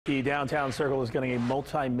The downtown circle is getting a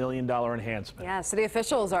multi-million-dollar enhancement. Yeah, city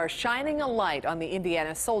officials are shining a light on the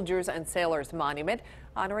Indiana Soldiers and Sailors Monument,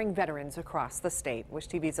 honoring veterans across the state. Wish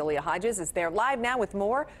TV's Aleah Hordges is there live now with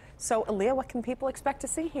more. So, Aleah, what can people expect to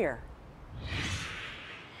see here?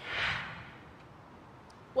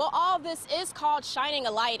 Well, all of this is called Shining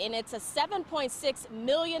a Light, and it's a $7.6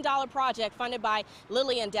 million project funded by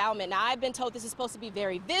Lilly Endowment. Now, I've been told this is supposed to be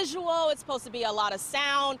very visual. It's supposed to be a lot of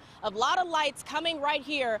sound, a lot of lights coming right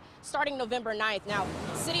here starting November 9th. Now,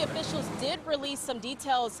 city officials did release some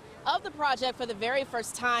details of the project for the very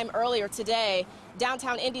first time earlier today.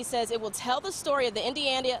 Downtown Indy says it will tell the story of the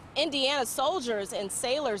Indiana Soldiers and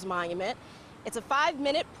Sailors Monument. It's a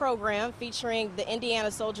 5-minute program featuring the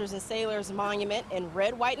Indiana Soldiers and Sailors Monument in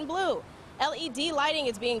red, white, and blue. LED lighting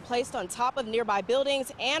is being placed on top of nearby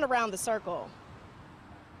buildings and around the circle.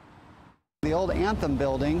 The old Anthem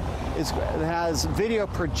building has video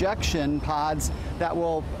projection pods that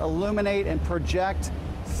will illuminate and project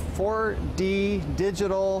 4D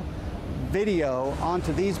digital video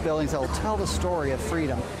onto these buildings that will tell the story of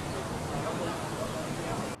freedom.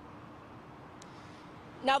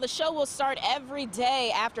 Now, the show will start every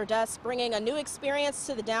day after dusk, bringing a new experience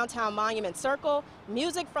to the downtown Monument Circle.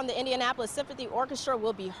 Music from the Indianapolis Symphony Orchestra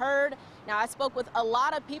will be heard. Now, I spoke with a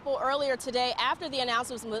lot of people earlier today after the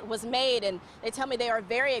announcement was made, and they tell me they are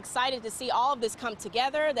very excited to see all of this come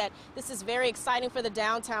together, that this is very exciting for the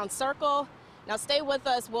downtown circle. Now, stay with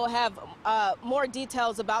us. We'll have more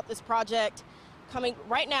details about this project coming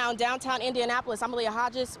right now in downtown Indianapolis. I'm Aleah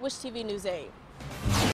Hordges, Wish TV News 8.